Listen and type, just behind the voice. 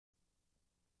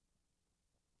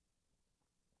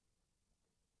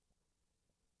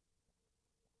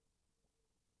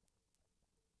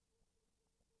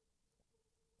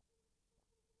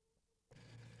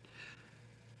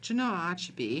Chinau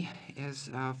Achebe is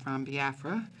from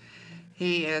Biafra.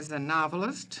 He is a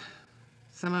novelist.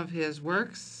 Some of his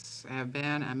works have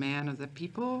been A Man of the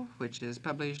People, which is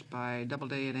published by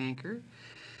Doubleday and Anchor.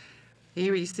 He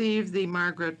received the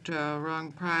Margaret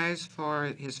Wrong Prize for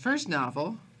his first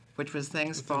novel, which was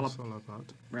Things Fall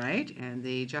Apart. Right, and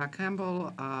the Jack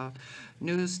Campbell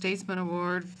New Statesman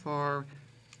Award for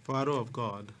Arrow of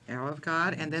God. Arrow of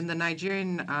God, and then the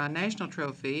Nigerian National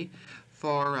Trophy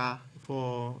for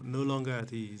No Longer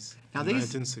at Ease, now in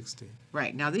these, 1960.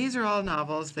 Right, now these are all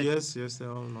novels that... Yes,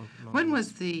 they're all novels. When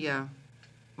was the,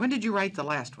 when did you write the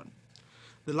last one?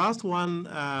 The last one,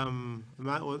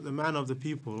 The Man of the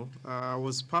People,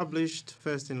 was published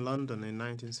first in London in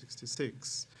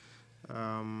 1966.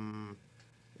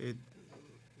 It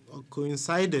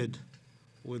coincided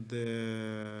with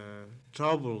the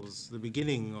troubles, the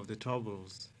beginning of the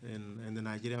troubles in the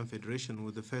Nigerian Federation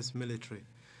with the first military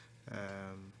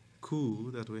coup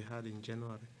that we had in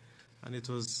January. And it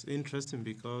was interesting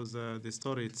because the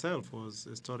story itself was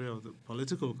a story of the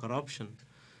political corruption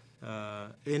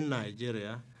in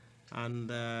Nigeria.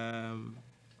 And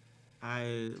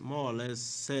I more or less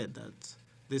said that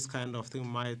this kind of thing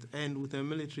might end with a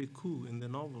military coup in the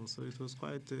novel. So it was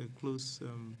quite a close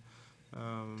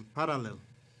parallel.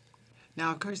 Now,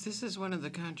 of course, this is one of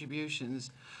the contributions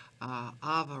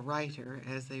of a writer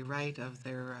as they write of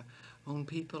their own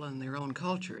people and their own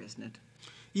culture, isn't it?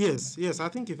 Yes. I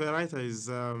think if a writer is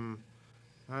a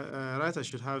writer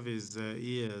should have his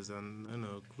ears and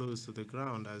close to the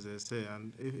ground, as they say.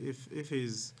 And if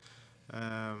he's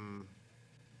a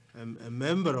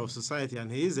member of society,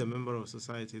 and he is a member of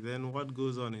society, then what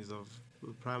goes on is of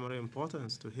primary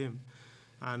importance to him.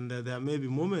 And there may be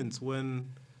moments when,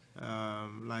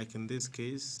 like in this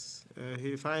case,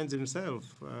 he finds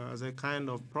himself as a kind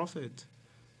of prophet.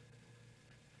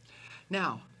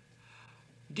 Now,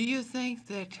 do you think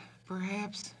that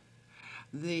perhaps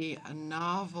the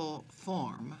novel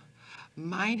form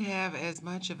might have as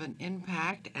much of an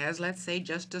impact as, let's say,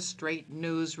 just a straight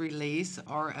news release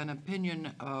or an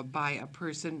opinion by a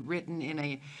person written in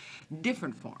a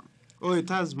different form? Oh, it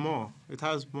has more. It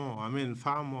has more. I mean,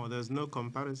 far more. There's no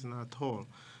comparison at all.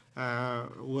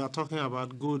 We are talking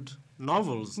about good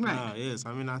novels now, yes.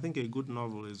 I mean, I think a good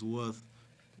novel is worth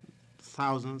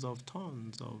thousands of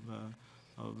tons of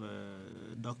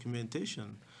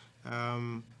documentation.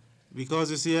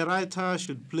 Because, you see, a writer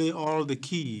should play all the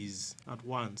keys at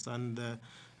once. And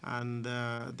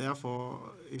therefore,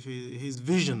 if his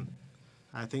vision,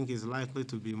 I think, is likely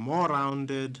to be more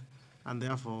rounded and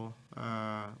therefore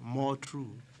more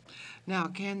true. Now,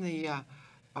 can the,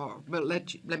 but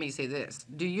let me say this.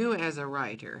 Do you as a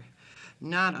writer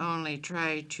not only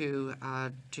try to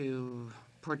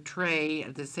portray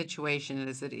the situation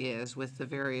as it is with the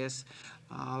various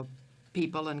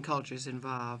people and cultures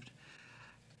involved,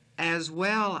 as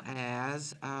well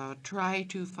as try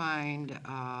to find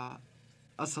a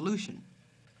solution?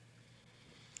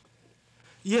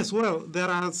 Yes, well, there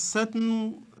are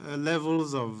certain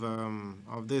levels of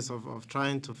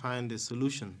trying to find a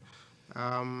solution.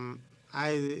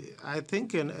 I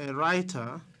think a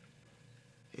writer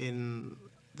in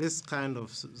this kind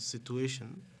of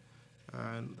situation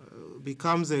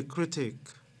becomes a critic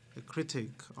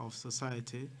of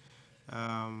society,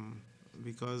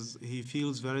 because he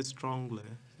feels very strongly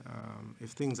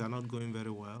if things are not going very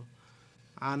well.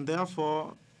 And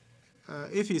therefore,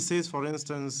 if he says, for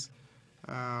instance,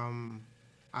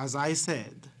 as I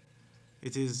said,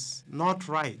 it is not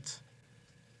right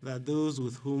that those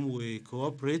with whom we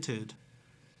cooperated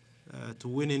to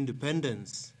win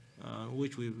independence,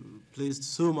 which we placed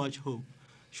so much hope,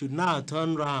 should now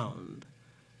turn round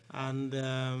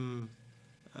and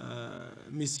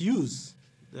misuse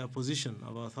their position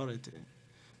of authority,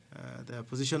 their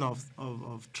position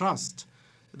of trust,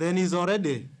 then he's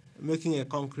already making a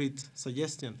concrete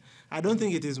suggestion. I don't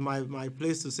think it is my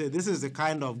place to say this is the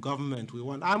kind of government we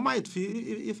want. I might feel,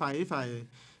 if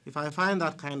I find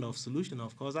that kind of solution,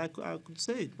 of course, I could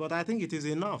say it, but I think it is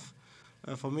enough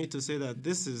for me to say that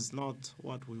this is not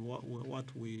what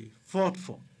we fought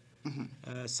for.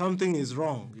 Mm-hmm. Something is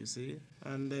wrong, you see,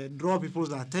 and draw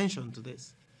people's attention to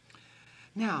this.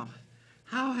 Now,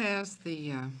 how has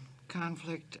the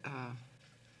conflict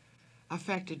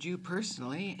affected you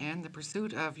personally and the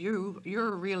pursuit of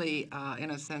your really, in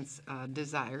a sense,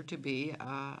 desire to be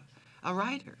a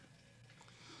writer?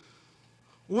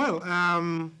 Well,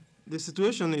 the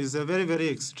situation is a very, very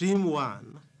extreme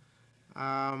one.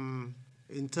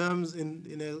 In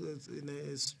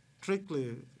a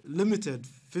strictly limited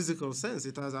physical sense,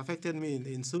 it has affected me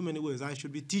in so many ways. I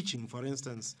should be teaching, for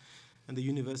instance, in the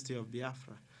University of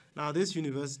Biafra. Now, this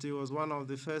university was one of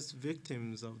the first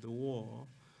victims of the war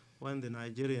when the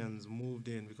Nigerians moved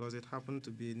in, because it happened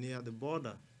to be near the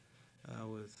border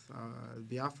with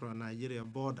Biafra, Nigeria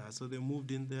border. So they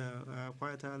moved in there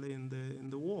quite early in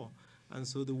the war, and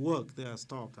so the work there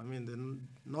stopped. I mean, they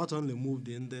not only moved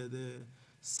in, they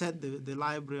set the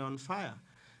library on fire.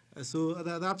 So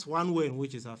that's one way in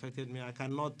which it's affected me. I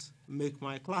cannot make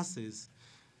my classes.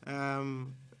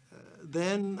 Then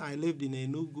I lived in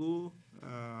Enugu,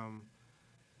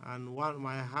 and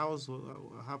my house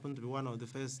happened to be one of the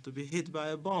first to be hit by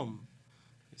a bomb.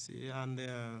 You see, and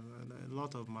a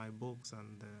lot of my books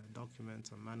and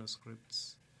documents and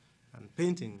manuscripts and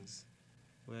paintings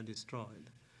were destroyed.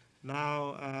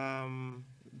 Now,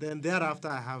 then thereafter,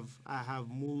 I have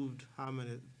moved how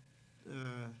many?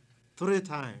 3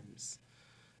 times,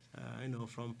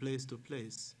 from place to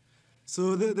place.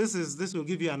 So this will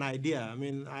give you an idea. I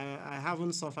mean, I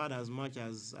haven't suffered as much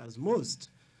as most,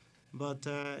 but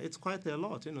it's quite a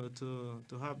lot,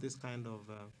 to have this kind of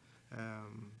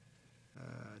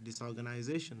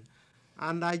disorganization,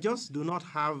 and I just do not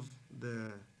have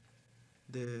the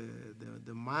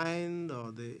mind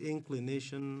or the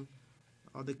inclination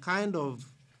or the kind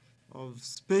of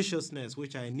spaciousness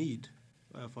which I need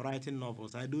for writing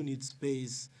novels. I do need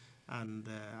space and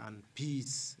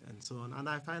peace and so on, and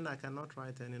I find I cannot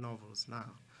write any novels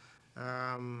now.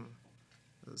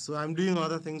 So I'm doing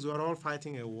other things. We're all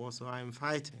fighting a war, so I'm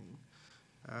fighting.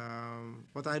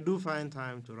 But I do find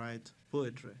time to write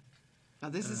poetry. Now,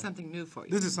 this is something new for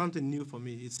you. This is something new for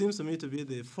me. It seems to me to be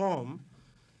the form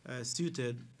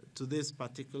suited to this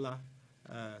particular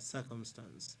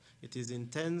circumstance. It is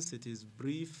intense, it is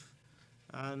brief,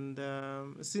 and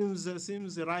it seems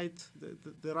the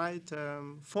right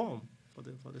form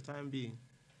for the time being.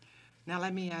 Now,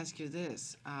 let me ask you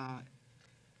this.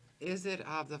 Is it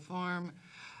of the form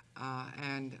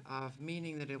and of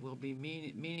meaning that it will be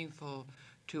meaningful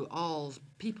to all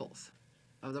peoples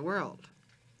of the world?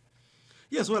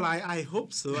 Yes, well, I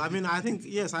hope so. I mean, I think,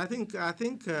 yes, I think, I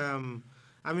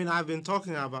mean, I've been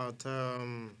talking about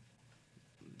the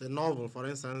novel, for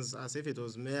instance, as if it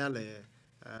was merely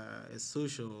a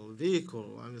social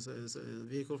vehicle. I mean, it's a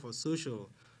vehicle for social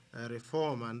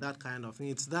reform and that kind of thing.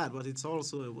 It's that, but it's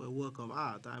also a work of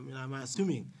art. I mean, I'm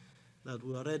assuming that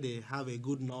we already have a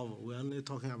good novel. We're only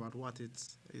talking about what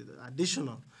it's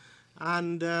additional.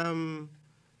 And a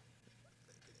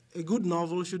good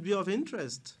novel should be of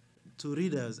interest to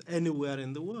readers anywhere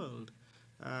in the world.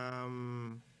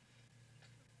 And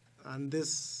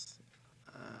this,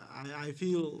 I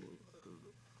feel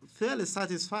fairly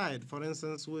satisfied, for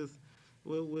instance, with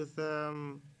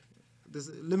this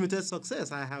limited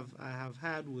success I have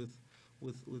had with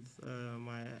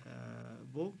my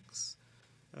books.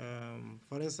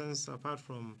 For instance, apart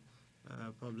from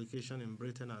publication in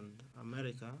Britain and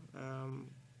America,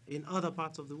 in other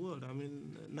parts of the world, I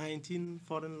mean, 19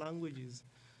 foreign languages.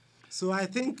 So I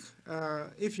think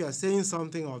if you are saying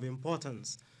something of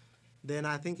importance, then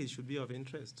I think it should be of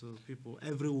interest to people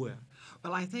everywhere.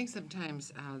 Well, I think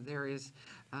sometimes there is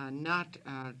not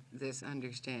this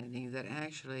understanding that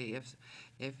actually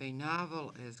if a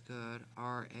novel is good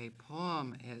or a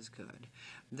poem is good,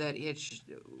 that it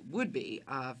would be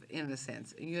of, in a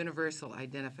sense, universal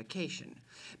identification.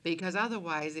 Because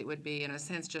otherwise it would be, in a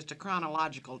sense, just a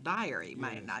chronological diary,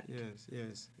 might it not? Yes.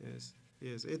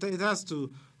 It has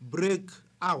to break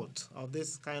out of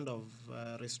this kind of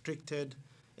restricted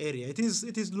area. It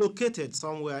is located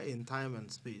somewhere in time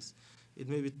and space. It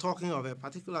may be talking of a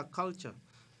particular culture,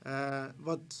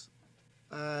 but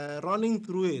running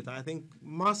through it, I think,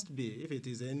 must be, if it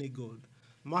is any good,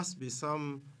 must be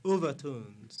some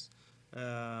overtones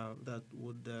that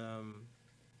would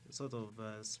sort of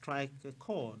strike a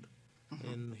chord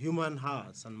in human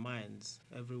hearts and minds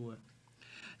everywhere.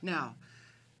 Now,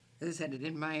 as I said,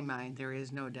 in my mind, there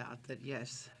is no doubt that,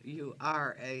 yes, you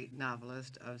are a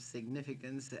novelist of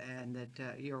significance and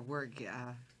that your work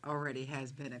already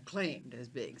has been acclaimed as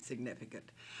being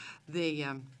significant. The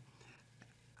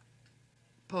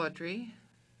poetry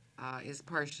is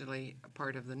partially a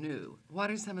part of the new.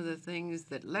 What are some of the things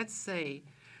that, let's say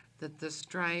that the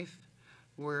strife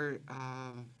were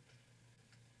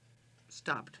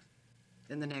stopped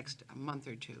in the next month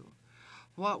or two?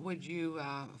 What would you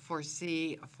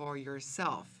foresee for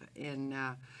yourself in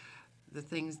the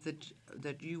things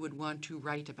that you would want to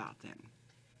write about then?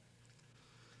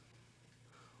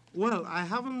 Well, I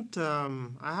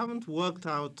haven't worked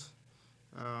out,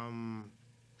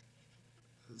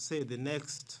 say, the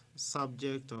next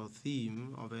subject or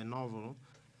theme of a novel.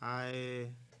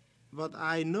 But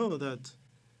I know that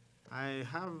I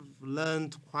have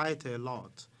learned quite a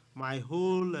lot. My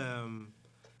whole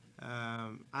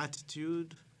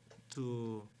attitude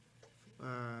to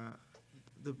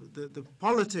the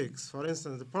politics, for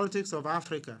instance, the politics of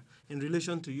Africa in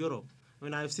relation to Europe. I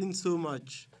mean, I've seen so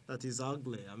much that is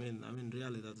ugly. I mean,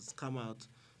 really, that has come out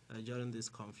during this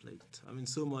conflict. I mean,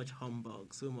 so much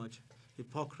humbug, so much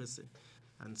hypocrisy,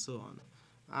 and so on.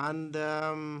 And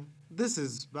this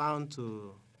is bound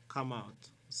to come out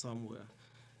somewhere.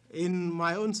 In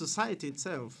my own society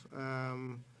itself,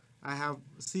 I have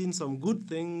seen some good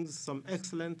things, some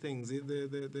excellent things.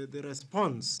 The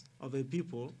response of a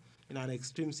people in an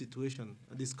extreme situation,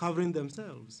 discovering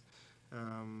themselves.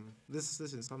 This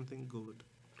is something good.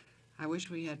 I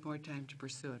wish we had more time to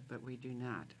pursue it, but we do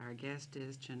not. Our guest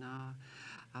is Chinau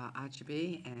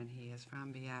Achebe, and he is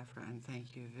from Biafra, and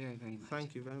thank you very, very much.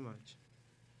 Thank you very much.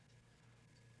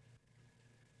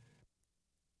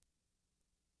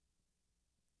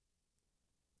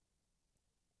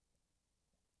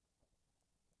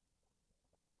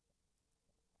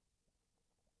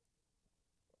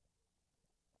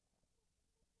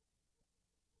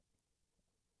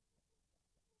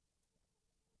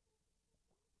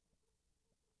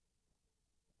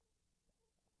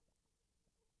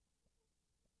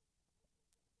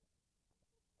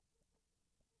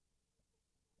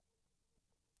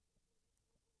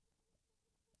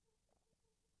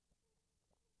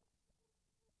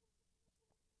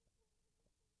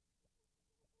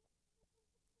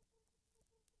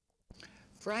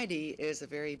 Friday is a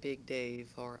very big day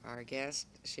for our guest.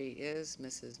 She is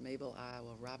Mrs. Mabel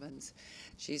Iowa Robbins.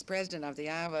 She's president of the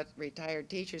Iowa Retired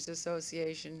Teachers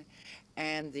Association,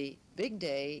 and the big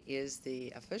day is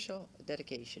the official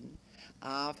dedication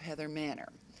of Heather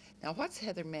Manor. Now, what's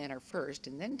Heather Manor first,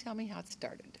 and then tell me how it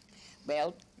started.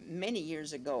 Well, many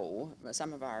years ago,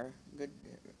 some of our good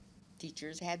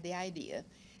teachers had the idea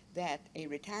that a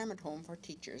retirement home for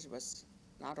teachers was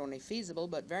not only feasible,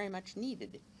 but very much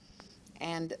needed.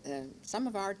 And some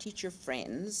of our teacher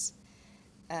friends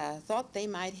thought they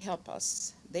might help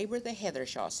us. They were the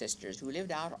Heathershaw sisters who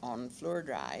lived out on Fleur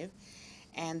Drive,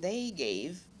 and they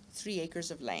gave 3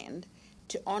 acres of land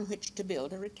on which to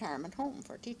build a retirement home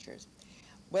for teachers.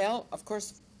 Well, of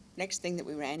course, next thing that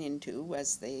we ran into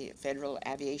was the Federal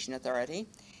Aviation Authority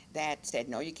that said,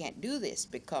 no, you can't do this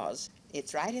because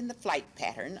it's right in the flight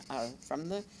pattern from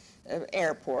the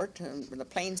airport. The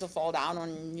planes will fall down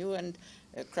on you and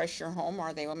crush your home,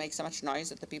 or they will make so much noise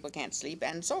that the people can't sleep,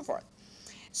 and so forth.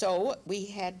 So we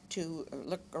had to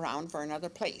look around for another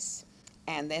place.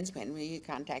 And then when we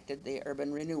contacted the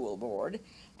Urban Renewal Board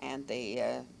and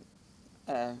the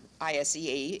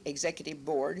ISEA Executive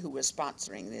Board, who was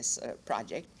sponsoring this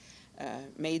project,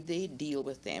 made the deal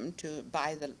with them to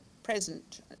buy the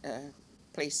present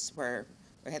place where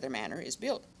Heather Manor is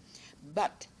built.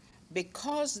 But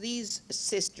because these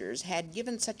sisters had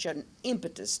given such an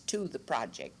impetus to the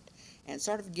project and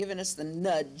sort of given us the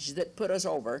nudge that put us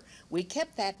over, we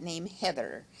kept that name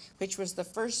Heather, which was the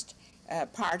first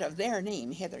part of their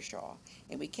name, Heathershaw.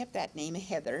 And we kept that name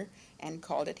Heather and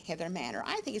called it Heather Manor.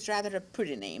 I think it's rather a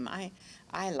pretty name.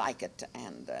 I like it,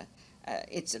 and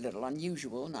it's a little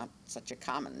unusual, not such a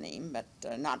common name,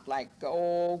 but not like,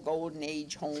 oh, Golden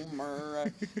Age Home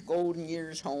or Golden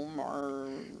Years Home or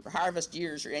Harvest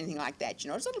Years or anything like that. You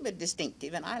know, it's a little bit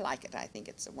distinctive, and I like it. I think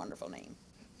it's a wonderful name.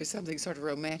 There's something sort of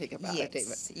romantic about it,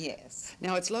 David. Yes.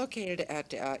 Now, it's located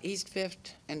at East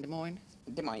 5th and Des Moines?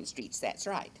 Des Moines Streets, that's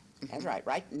right. That's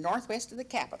right northwest of the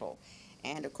Capitol.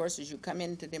 And of course, as you come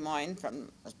into Des Moines,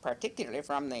 particularly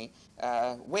from the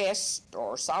west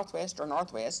or southwest or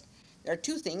northwest, there are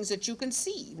 2 things that you can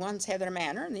see. One's Heather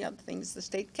Manor, and the other thing's the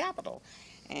state capitol.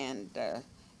 And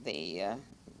the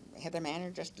Heather Manor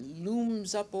just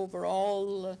looms up over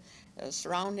all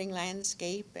surrounding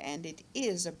landscape, and it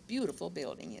is a beautiful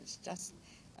building. It's just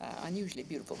unusually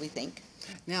beautiful, we think.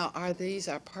 Now, are these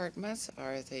apartments?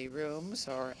 Are they rooms?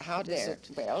 Or how does it?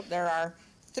 Well, there are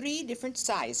 3 different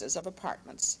sizes of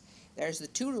apartments. There's the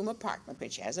 2-room apartment,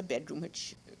 which has a bedroom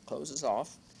which closes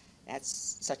off.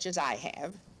 That's such as I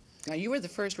have. Now, you were the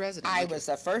first resident. I was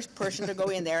the first person to go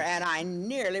in there, and I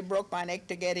nearly broke my neck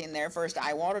to get in there first.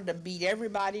 I wanted to beat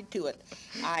everybody to it.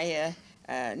 I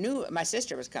knew my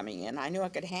sister was coming in. I knew I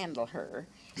could handle her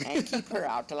and keep her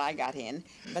out till I got in.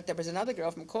 But there was another girl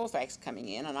from Colfax coming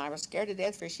in, and I was scared to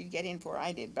death for she'd get in before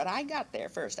I did. But I got there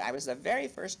first. I was the very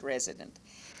first resident,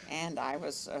 and I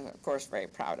was, of course, very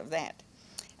proud of that.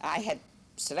 I had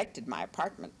selected my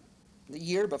apartment the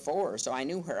year before, so I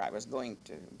knew where I was going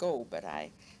to go, but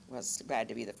I was glad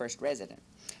to be the first resident.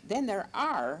 Then there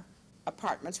are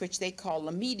apartments which they call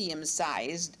the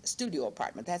medium-sized studio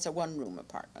apartment. That's a 1-room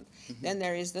apartment. Then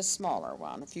there is the smaller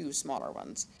one, a few smaller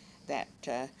ones that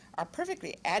are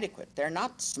perfectly adequate. They're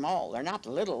not small, they're not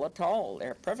little at all.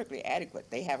 They're perfectly adequate.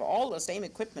 They have all the same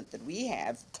equipment that we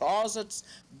have, closets,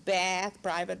 bath,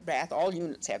 private bath. All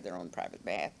units have their own private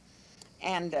bath.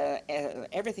 And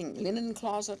everything, linen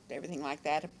closet, everything like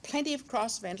that. Plenty of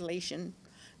cross ventilation,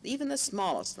 even the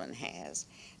smallest one has,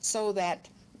 so that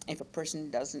if a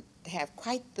person doesn't have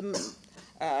quite the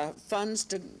funds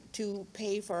to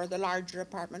pay for the larger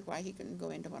apartment, why, he can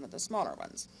go into one of the smaller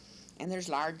ones. And there's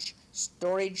large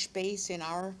storage space in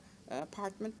our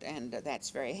apartment, and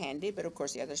that's very handy, but of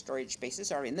course the other storage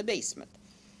spaces are in the basement.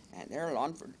 And there are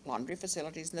laundry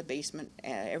facilities in the basement,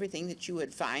 everything that you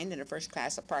would find in a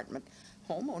first-class apartment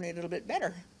home, only a little bit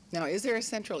better. Now, is there a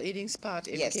central eating spot?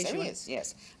 Yes, there is,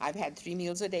 yes. I've had 3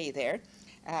 meals a day there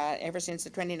ever since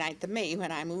the 29th of May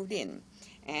when I moved in.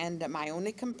 And my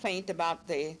only complaint about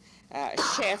the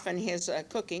chef and his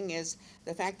cooking is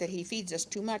the fact that he feeds us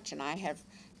too much, and I have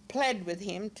pled with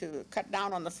him to cut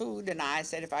down on the food, and I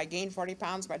said, if I gain 40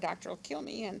 pounds, my doctor will kill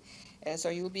me, and so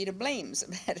you'll be to blame.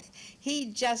 But he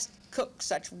just cooks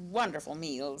such wonderful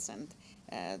meals, and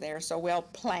they're so well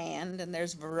planned, and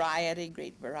there's variety,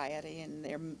 great variety, and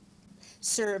they're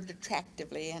served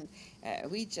attractively,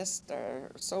 and we just are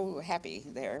so happy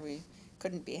there. We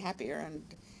couldn't be happier, and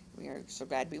we are so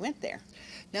glad we went there.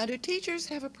 Now, do teachers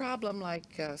have a problem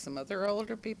like some other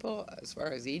older people as far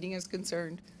as eating is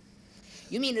concerned?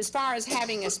 You mean as far as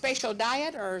having a special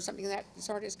diet or something of that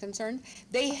sort is concerned?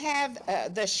 They have,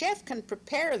 the chef can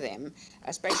prepare them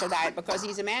a special diet because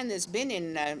he's a man that's been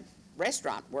in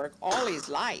restaurant work all his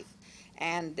life.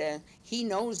 And he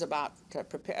knows about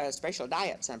special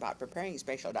diets and about preparing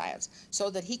special diets so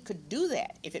that he could do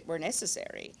that if it were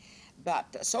necessary.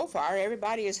 But so far,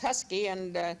 everybody is husky,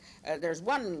 and there's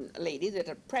one lady that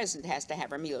at present has to have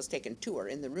her meals taken to her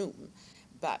in the room.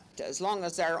 But as long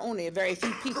as there are only a very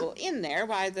few people in there,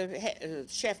 why, the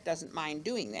chef doesn't mind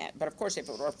doing that. But of course, if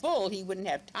it were full, he wouldn't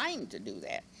have time to do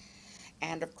that.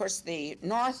 And of course, the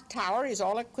North Tower is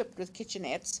all equipped with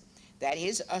kitchenettes. That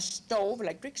is a stove,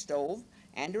 electric stove,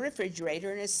 and a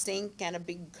refrigerator, and a sink, and a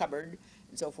big cupboard,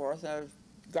 and so forth. A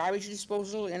garbage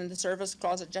disposal in the service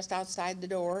closet just outside the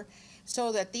door,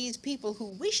 so that these people who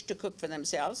wish to cook for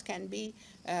themselves can be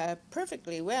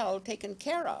perfectly well taken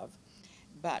care of.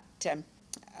 But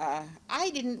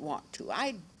I didn't want to.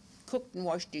 I cooked and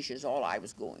washed dishes all I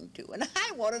was going to, and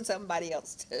I wanted somebody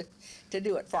else to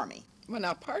do it for me. Well,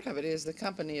 now, part of it is the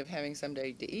company of having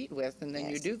somebody to eat with, and then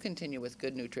you Yes. do continue with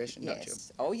good nutrition, don't you?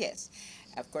 Yes. Oh, yes.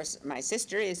 Of course, my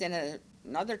sister is in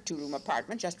another 2-room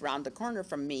apartment just around the corner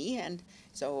from me, and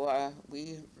so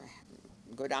we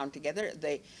go down together.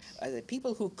 The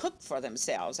people who cook for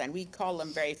themselves, and we call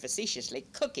them very facetiously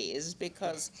cookies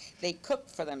because they cook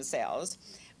for themselves,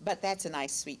 but that's a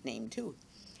nice sweet name too.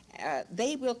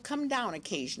 They will come down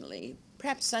occasionally,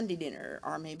 perhaps Sunday dinner,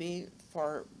 or maybe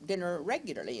for dinner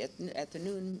regularly at the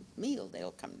noon meal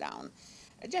they'll come down,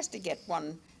 just to get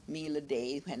one meal a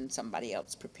day when somebody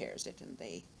else prepares it, and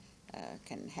they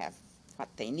can have what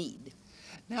they need.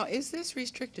 Now, is this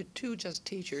restricted to just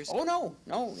teachers? Oh, no,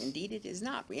 no, indeed it is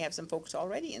not. We have some folks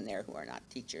already in there who are not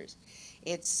teachers.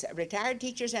 It's retired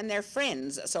teachers and their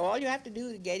friends. So all you have to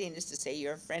do to get in is to say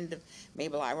you're a friend of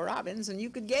Mabel Iowa Robbins, and you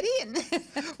could get in.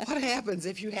 What happens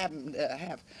if you happen to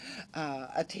have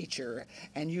a teacher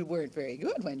and you weren't very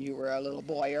good when you were a little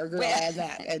boy or girl and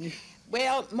that? And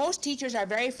Well, most teachers are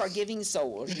very forgiving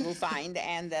souls, you will find,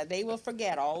 and they will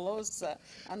forget all those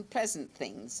unpleasant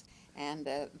things. And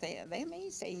they may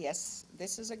say, yes,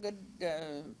 this is a good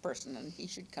person, and he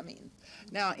should come in.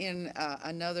 now, in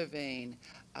another vein,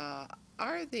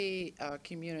 are the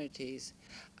communities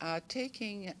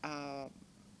taking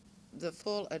the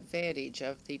full advantage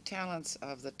of the talents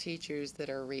of the teachers that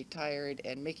are retired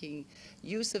and making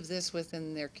use of this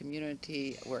within their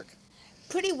community work?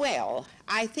 Pretty well.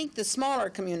 I think the smaller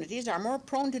communities are more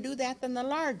prone to do that than the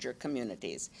larger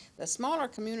communities. The smaller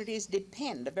communities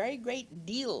depend a very great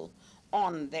deal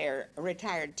on their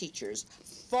retired teachers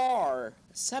for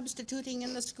substituting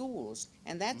in the schools,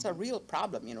 and that's a real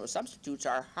problem. You know, substitutes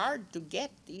are hard to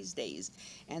get these days,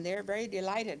 and they're very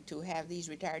delighted to have these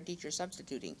retired teachers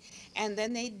substituting. And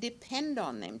then they depend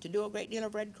on them to do a great deal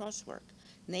of Red Cross work.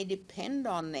 And they depend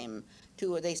on them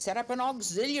they set up an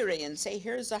auxiliary and say,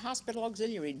 here's the hospital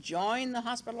auxiliary, join the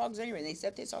hospital auxiliary. And they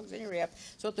set this auxiliary up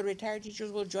so that the retired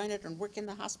teachers will join it and work in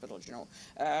the hospitals, you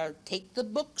know. Take the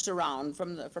books around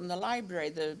from the library,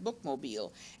 the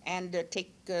bookmobile, and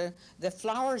take the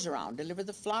flowers around, deliver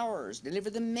the flowers,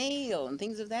 deliver the mail, and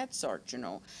things of that sort, you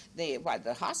know.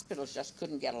 The hospitals just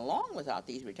couldn't get along without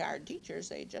these retired teachers.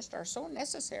 They just are so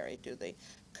necessary to the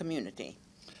community.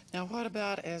 Now, what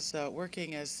about as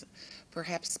working as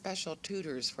perhaps special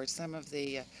tutors for some of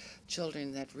the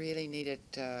children that really needed?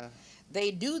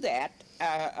 They do that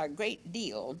a great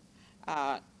deal.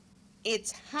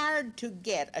 It's hard to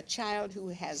get a child who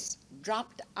has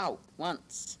dropped out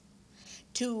once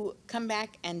to come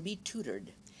back and be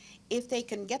tutored. If they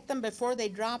can get them before they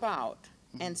drop out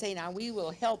and say, now we will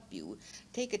help you,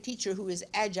 take a teacher who is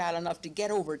agile enough to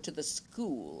get over to the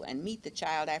school and meet the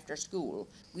child after school.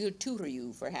 We'll tutor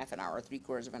you for half an hour,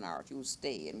 3/4 of an hour, if you'll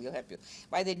stay, and we'll help you.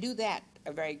 Why, they do that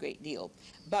a very great deal.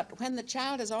 But when the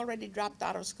child has already dropped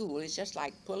out of school, it's just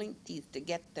like pulling teeth to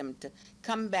get them to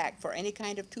come back for any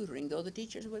kind of tutoring, though the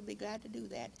teachers would be glad to do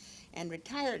that. And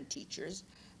retired teachers,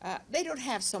 they don't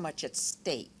have so much at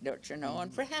stake, don't you know,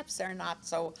 and perhaps they're not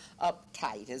so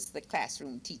uptight as the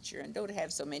classroom teacher and don't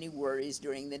have so many worries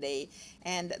during the day,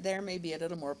 and they're maybe a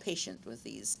little more patient with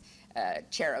these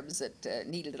cherubs that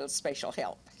need a little special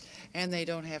help. And they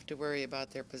don't have to worry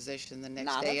about their position the next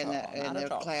Not day at in all, the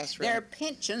classroom. Their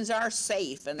pensions are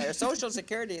safe, and their Social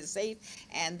Security is safe,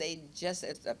 and they just,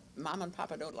 if the mom and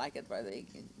papa don't like it, well,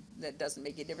 that doesn't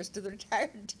make a difference to the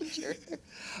retired teacher.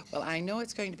 Well, I know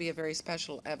it's going to be a very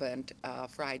special event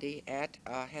Friday at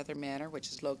Heather Manor, which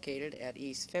is located at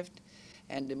East 5th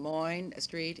and Des Moines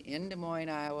Street in Des Moines,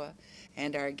 Iowa.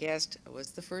 And our guest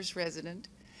was the first resident.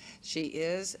 She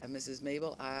is Mrs.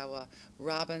 Mabel Iowa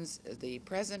Robbins, the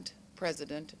present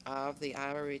president of the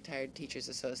Iowa Retired Teachers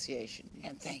Association.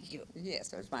 And thank you.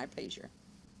 Yes, it was my pleasure.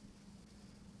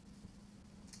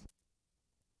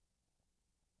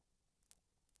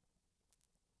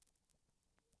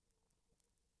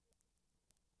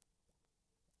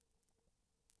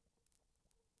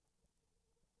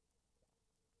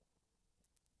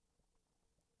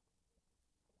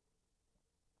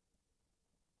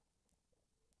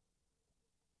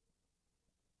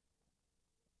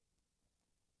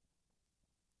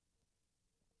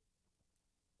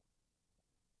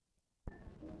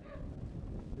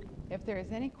 If there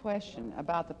is any question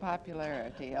about the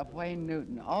popularity of Wayne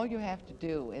Newton, all you have to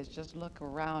do is just look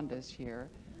around us here.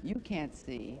 You can't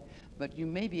see, but you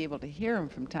may be able to hear him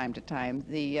from time to time.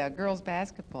 The girls'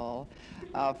 basketball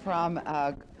from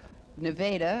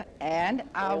Nevada, and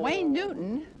Wayne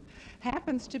Newton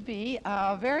happens to be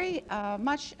very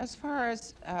much, as far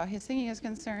as his singing is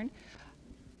concerned,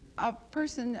 a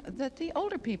person that the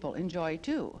older people enjoy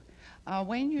too.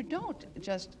 Wayne, you don't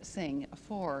just sing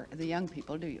for the young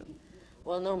people, do you?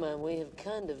 Well, no, ma'am. We have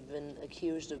kind of been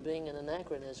accused of being an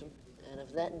anachronism, and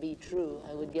if that be true,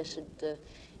 I would guess it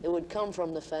would come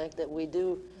from the fact that we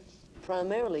do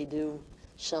primarily do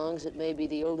songs that maybe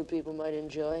the older people might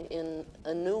enjoy in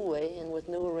a new way and with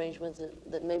new arrangements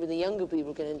that maybe the younger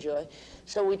people can enjoy.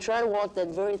 So we try to walk that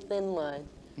very thin line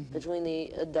between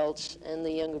the adults and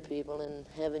the younger people, and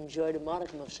have enjoyed a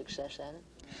modicum of success at it.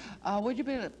 Would you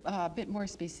be a bit more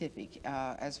specific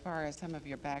as far as some of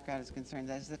your background is concerned,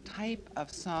 as the type of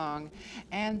song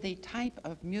and the type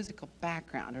of musical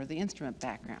background or the instrument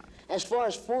background? As far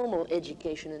as formal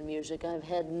education in music, I've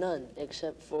had none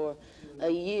except for a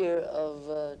year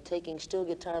of taking steel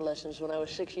guitar lessons when I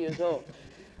was 6 years old.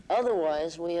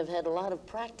 Otherwise, we have had a lot of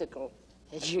practical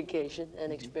education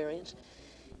and experience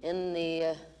in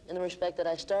the respect that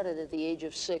I started at the age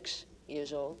of 6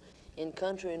 years old in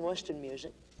country and western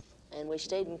music, and we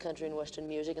stayed in country and western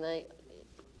music, and I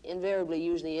invariably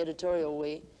use the editorial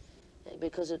we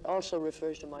because it also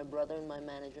refers to my brother and my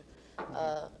manager.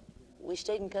 We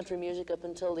stayed in country music up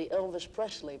until the Elvis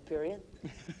Presley period,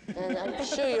 and I'm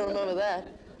sure you remember that.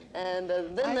 And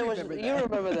then there was, you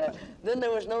remember that. Then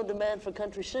there was no demand for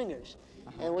country singers,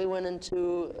 and we went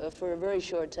into, for a very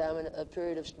short time, a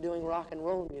period of doing rock and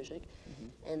roll music.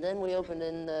 And then we opened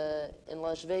in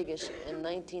Las Vegas in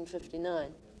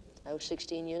 1959. I was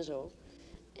 16 years old,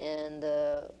 and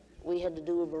we had to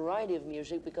do a variety of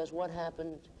music because what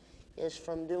happened is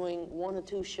from doing 1 or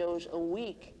 2 shows a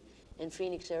week in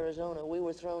Phoenix, Arizona, we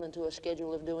were thrown into a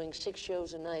schedule of doing 6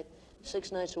 shows a night,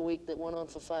 6 nights a week that went on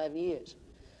for 5 years.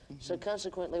 So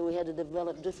consequently, we had to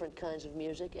develop different kinds of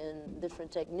music and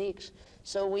different techniques.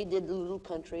 So we did a little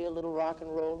country, a little rock and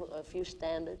roll, a few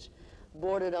standards,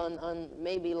 bordered on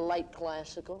maybe light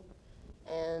classical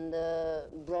and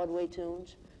Broadway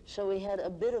tunes. So we had a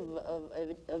bit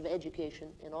of education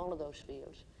in all of those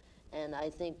fields. And I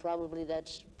think probably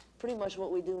that's pretty much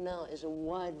what we do now, is a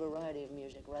wide variety of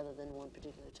music rather than one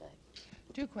particular type.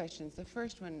 2 questions. The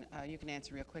first one you can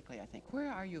answer real quickly, I think.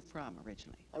 Where are you from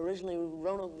originally? Originally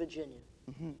Roanoke, Virginia.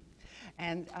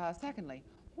 And secondly,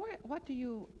 what do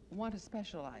you want to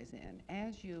specialize in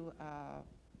as you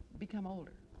become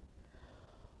older?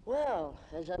 Well,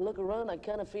 as I look around, I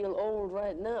kind of feel old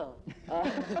right now.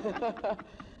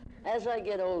 As I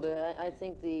get older, I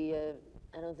think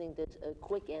I don't think that's a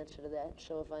quick answer to that,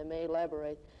 so if I may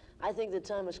elaborate, I think the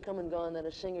time has come and gone that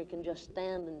a singer can just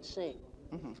stand and sing,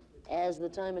 as the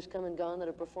time has come and gone that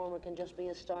a performer can just be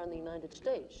a star in the United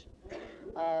States.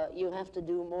 You have to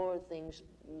do more things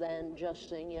than just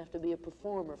sing. You have to be a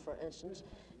performer, for instance,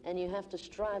 and you have to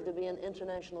strive to be an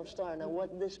international star. Now,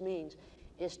 what this means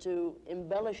is to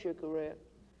embellish your career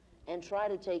and try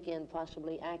to take in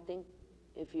possibly acting,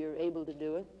 if you're able to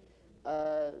do it,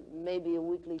 maybe a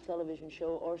weekly television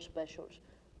show or specials,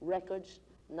 records,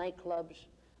 nightclubs,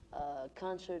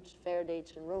 concerts, fair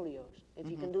dates, and rodeos. If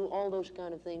you can do all those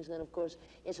kind of things, then of course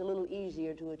it's a little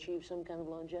easier to achieve some kind of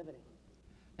longevity.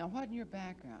 Now, what in your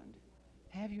background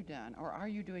have you done or are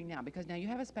you doing now? Because now you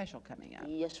have a special coming up.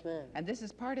 Yes, ma'am. And this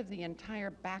is part of the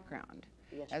entire background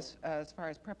Yes, as far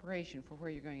as preparation for where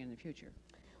you're going in the future.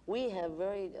 We have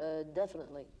very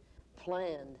definitely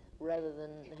planned, rather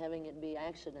than having it be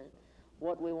accident,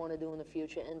 what we want to do in the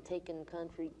future and taken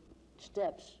concrete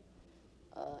steps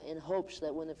in hopes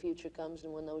that when the future comes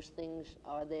and when those things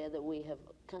are there that we have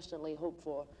constantly hoped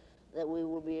for, that we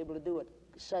will be able to do it,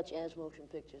 such as motion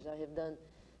pictures. I have done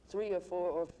 3 or 4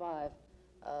 or 5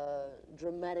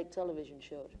 dramatic television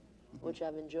shows, which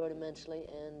I've enjoyed immensely,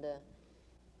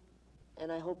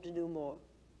 and I hope to do more.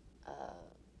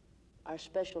 Our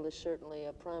special is certainly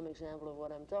a prime example of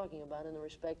what I'm talking about in the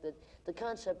respect that the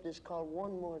concept is called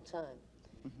One More Time.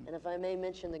 And if I may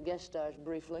mention the guest stars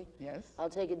briefly, Yes. I'll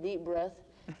take a deep breath.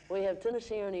 We have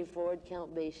Tennessee Ernie Ford,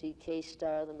 Count Basie, Kay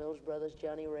Starr, the Mills Brothers,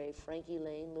 Johnny Ray, Frankie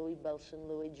Lane, Louis Belson,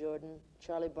 Louis Jordan,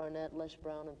 Charlie Barnett, Les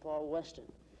Brown, and Paul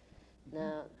Weston.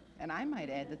 Now, And I might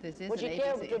add that this is would an you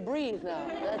care ABC. to breathe now?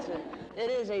 That's it.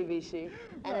 It is ABC,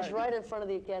 and it's right in front of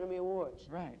the Academy Awards.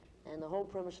 Right. And the whole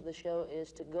premise of the show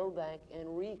is to go back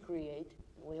and recreate,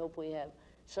 and we hope we have,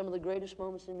 some of the greatest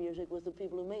moments in music with the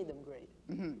people who made them great.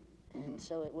 And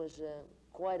so it was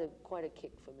quite a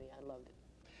kick for me. I loved it.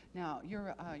 Now,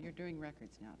 you're doing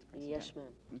records now at the present Yes, time.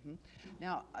 ma'am.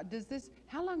 Now,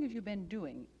 how long have you been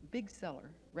doing big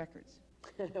seller records?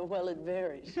 Well, it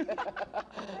varies.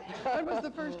 What was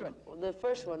the first one? The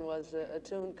first one was a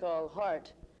tune called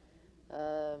Heart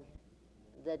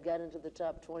that got into the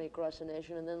top 20 across the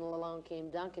nation, and then along came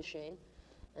Dankeschön,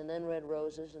 and then Red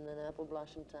Roses, and then Apple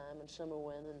Blossom Time, and Summer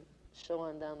Wind, and so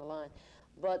on down the line.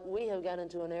 But we have got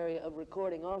into an area of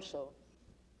recording also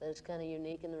that is kind of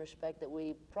unique in the respect that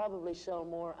we probably sell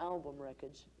more album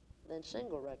records than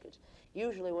single records.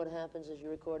 Usually what happens is you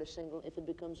record a single, if it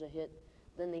becomes a hit,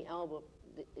 then the album,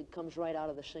 it comes right out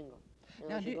of the single.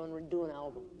 Unless you're going to do an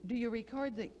album. Do you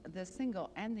record the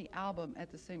single and the album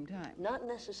at the same time? Not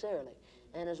necessarily.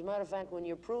 And as a matter of fact, when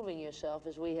you're proving yourself,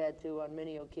 as we had to on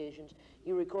many occasions,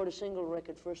 you record a single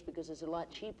record first because it's a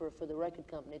lot cheaper for the record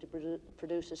company to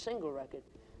produce a single record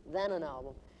than an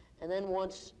album. And then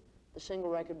once the single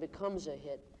record becomes a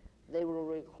hit, they will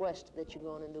request that you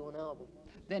go on and do an album.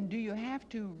 Then do you have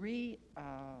to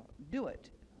do it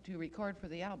to record for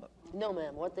the album? No,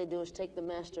 ma'am. What they do is take the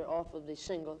master off of the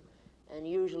single and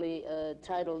usually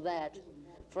title that.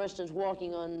 For instance,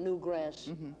 Walking on New Grass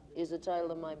is the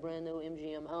title of my brand new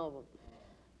MGM album.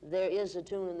 There is a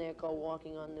tune in there called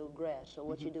Walking on New Grass. So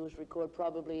what you do is record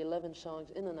probably 11 songs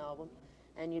in an album,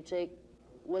 and you take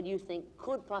what you think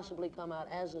could possibly come out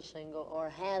as a single or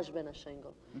has been a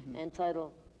single and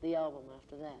title the album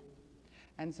after that.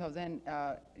 And so then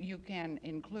you can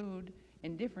include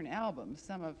in different albums,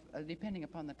 some of, depending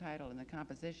upon the title and the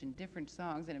composition, different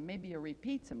songs, and it may be a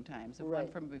repeat sometimes of one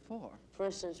from before. For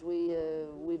instance,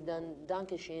 we've done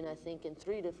Dankeschön, I think, in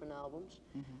 3 different albums,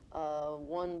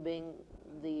 one being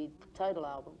the title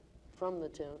album from the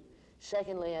tune.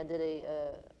 Secondly, I did a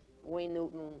Wayne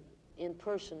Newton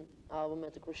in-person album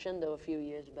at the Crescendo a few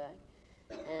years back,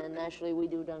 and naturally we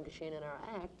do Dankeschön in our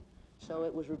act, so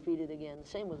it was repeated again.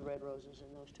 Same with Red Roses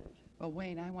in those tunes. Well,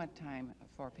 Wayne, I want time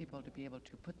for people to be able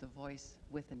to put the voice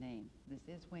with the name.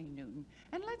 This is Wayne Newton,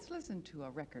 and let's listen to a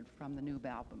record from the new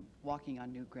album, Walking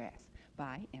on New Grass,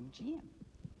 by MGM.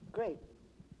 Great.